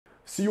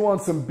So you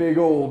want some big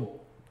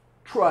old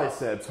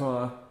triceps,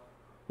 huh?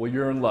 Well,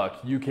 you're in luck.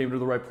 You came to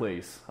the right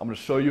place. I'm gonna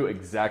show you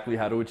exactly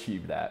how to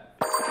achieve that.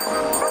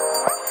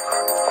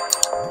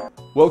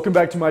 Welcome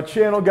back to my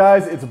channel,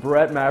 guys. It's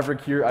Maverick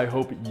here. I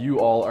hope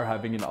you all are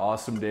having an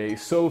awesome day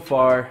so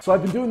far. So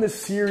I've been doing this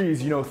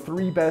series,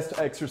 3 best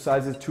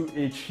exercises to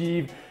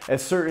achieve a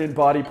certain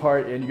body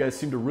part, and you guys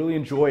seem to really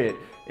enjoy it.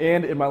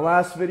 And in my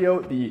last video,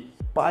 the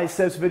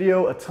biceps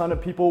video, a ton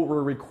of people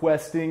were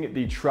requesting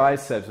the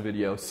triceps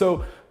video.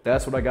 So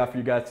that's what I got for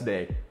you guys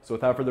today. So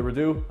without further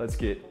ado, let's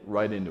get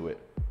right into it.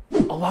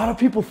 A lot of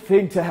people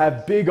think to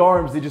have big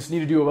arms, they just need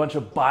to do a bunch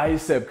of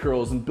bicep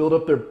curls and build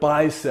up their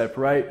bicep,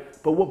 right?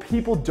 But what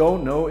people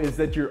don't know is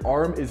that your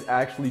arm is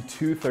actually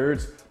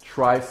 2/3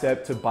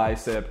 tricep to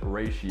bicep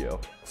ratio.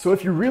 So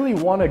if you really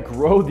want to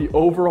grow the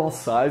overall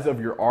size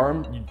of your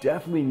arm, you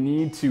definitely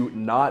need to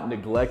not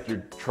neglect your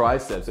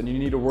triceps, and you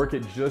need to work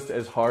it just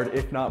as hard,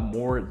 if not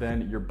more,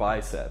 than your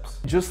biceps.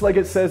 Just like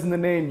it says in the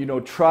name,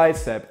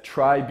 tricep,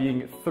 tri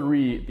being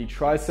 3, the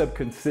tricep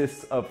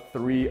consists of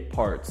 3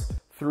 parts,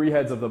 3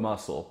 heads of the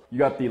muscle. You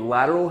got the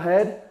lateral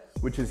head,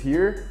 which is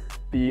here,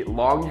 the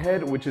long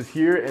head, which is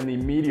here, and the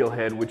medial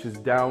head, which is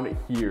down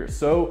here.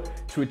 So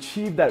to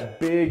achieve that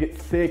big,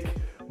 thick,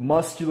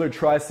 muscular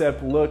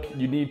tricep look,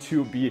 you need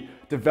to be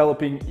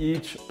developing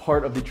each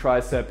part of the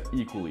tricep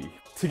equally.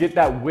 To get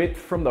that width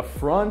from the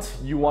front,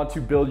 you want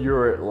to build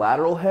your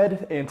lateral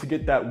head, and to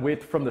get that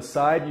width from the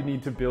side, you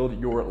need to build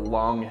your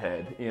long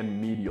head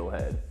and medial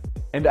head.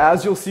 And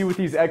as you'll see with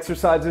these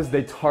exercises,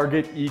 they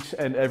target each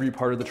and every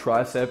part of the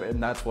tricep,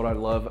 and that's what I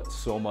love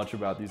so much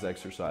about these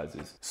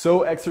exercises.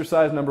 So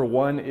exercise number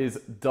 1 is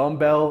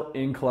dumbbell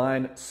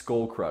incline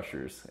skull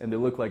crushers, and they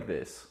look like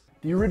this.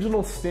 The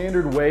original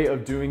standard way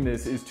of doing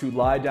this is to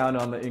lie down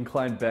on the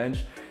incline bench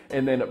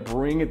and then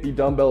bring the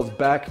dumbbells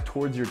back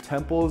towards your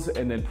temples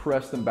and then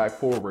press them back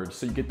forward,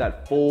 so you get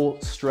that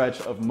full stretch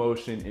of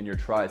motion in your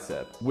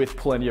tricep with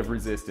plenty of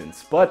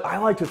resistance. But I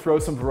like to throw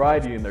some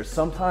variety in there.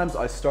 Sometimes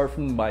I start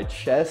from my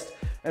chest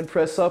and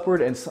press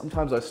upward, and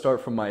sometimes I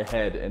start from my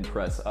head and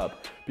press up,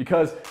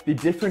 because the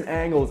different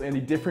angles and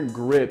the different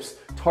grips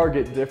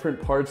target different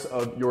parts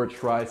of your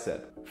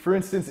tricep. For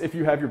instance, if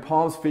you have your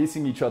palms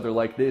facing each other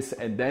like this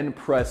and then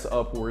press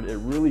upward, it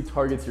really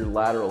targets your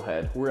lateral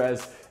head.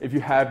 Whereas if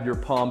you have your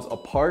palms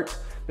apart,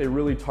 they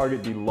really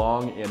target the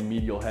long and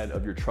medial head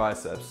of your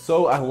triceps.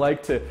 So I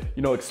like to,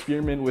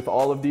 experiment with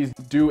all of these,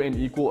 do an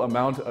equal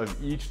amount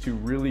of each to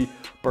really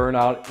burn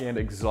out and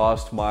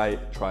exhaust my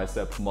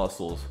tricep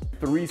muscles.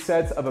 3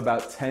 sets of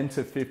about 10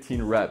 to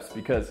 15 reps,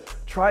 because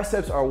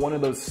triceps are one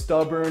of those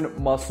stubborn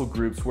muscle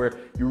groups where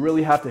you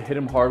really have to hit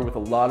them hard with a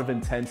lot of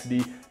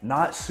intensity,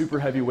 not super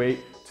heavy weight,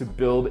 to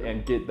build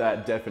and get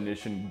that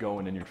definition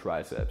going in your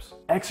triceps.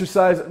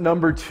 Exercise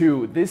number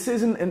 2. This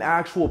isn't an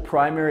actual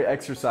primary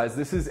exercise.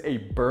 This is a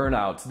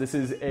burnout. This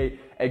is a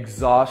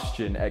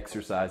exhaustion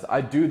exercise.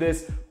 I do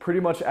this pretty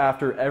much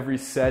after every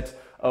set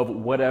of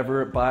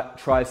whatever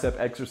tricep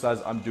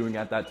exercise I'm doing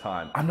at that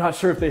time. I'm not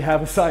sure if they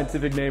have a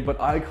scientific name, but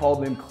I call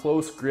them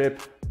close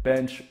grip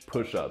bench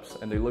push-ups,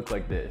 and they look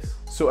like this.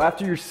 So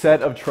after your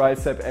set of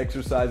tricep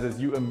exercises,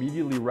 you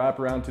immediately wrap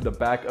around to the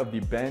back of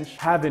the bench,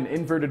 have an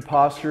inverted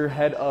posture,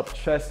 head up,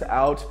 chest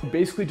out.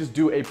 Basically just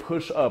do a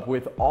push-up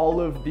with all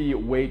of the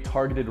weight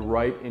targeted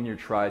right in your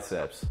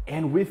triceps.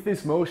 And with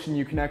this motion,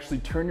 you can actually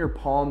turn your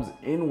palms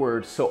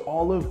inward, so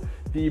all of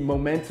the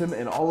momentum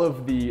and all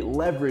of the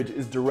leverage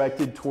is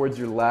directed towards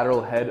your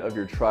lateral head of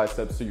your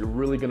triceps, so you're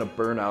really gonna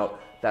burn out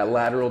that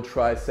lateral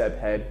tricep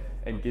head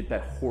and get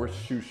that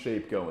horseshoe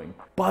shape going.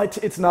 But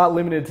it's not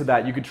limited to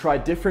that. You could try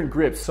different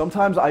grips.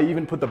 Sometimes I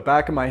even put the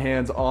back of my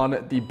hands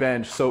on the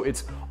bench, so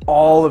it's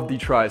all of the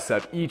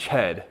tricep, each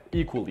head,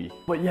 equally.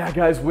 But yeah,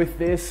 guys, with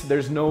this,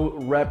 there's no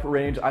rep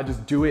range. I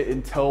just do it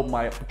until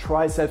my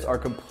triceps are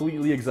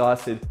completely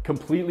exhausted,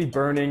 completely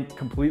burning,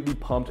 completely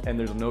pumped, and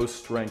there's no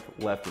strength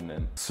left in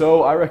them.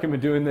 So I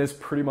recommend doing this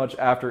pretty much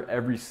after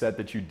every set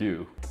that you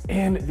do.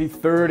 And the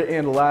third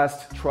and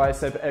last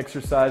tricep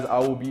exercise I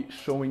will be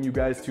showing you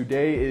guys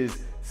today is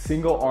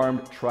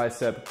single-armed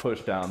tricep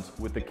pushdowns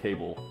with the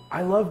cable.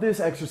 I love this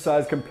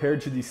exercise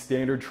compared to the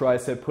standard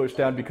tricep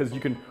pushdown because you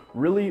can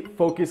really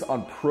focus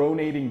on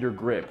pronating your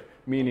grip,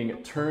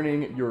 meaning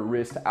turning your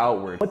wrist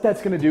outward. What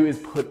that's gonna do is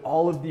put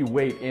all of the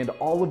weight and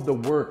all of the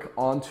work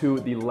onto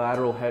the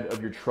lateral head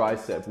of your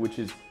tricep, which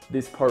is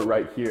this part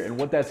right here. And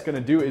what that's gonna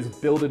do is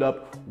build it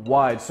up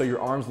wide so your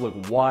arms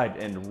look wide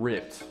and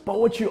ripped. But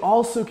what you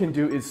also can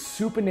do is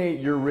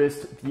supinate your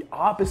wrist the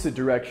opposite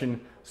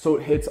direction so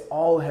it hits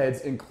all heads,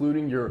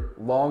 including your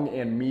long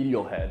and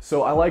medial head.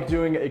 So I like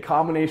doing a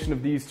combination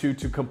of these two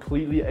to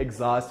completely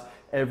exhaust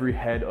every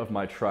head of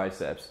my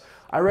triceps.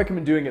 I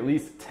recommend doing at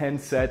least 10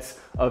 sets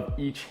of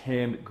each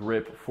hand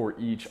grip for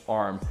each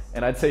arm,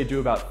 and I'd say do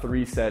about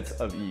 3 sets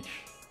of each.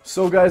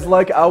 So guys,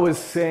 like I was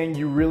saying,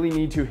 you really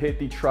need to hit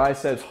the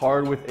triceps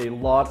hard with a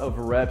lot of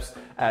reps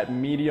at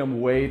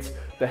medium weights.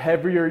 The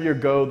heavier you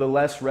go, the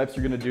less reps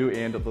you're gonna do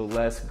and the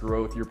less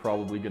growth you're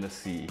probably gonna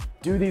see.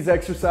 Do these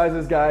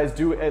exercises, guys.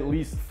 Do at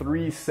least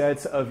 3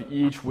 sets of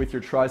each with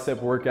your tricep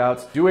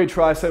workouts. Do a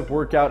tricep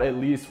workout at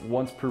least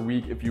once per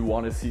week if you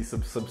wanna see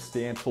some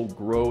substantial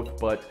growth,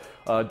 but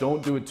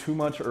don't do it too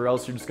much or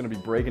else you're just gonna be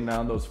breaking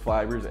down those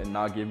fibers and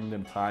not giving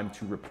them time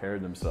to repair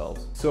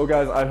themselves. So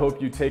guys, I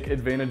hope you take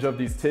advantage of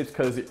these tips,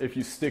 because if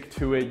you stick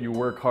to it, you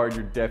work hard,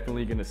 you're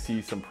definitely gonna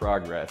see some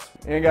progress.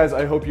 And guys,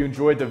 I hope you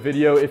enjoyed the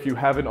video. If you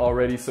haven't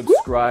already,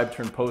 subscribe,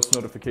 turn post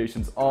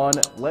notifications on.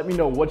 Let me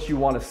know what you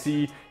wanna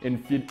see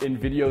in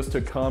videos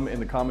to come in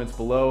the comments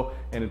below.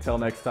 And until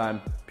next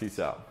time, peace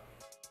out.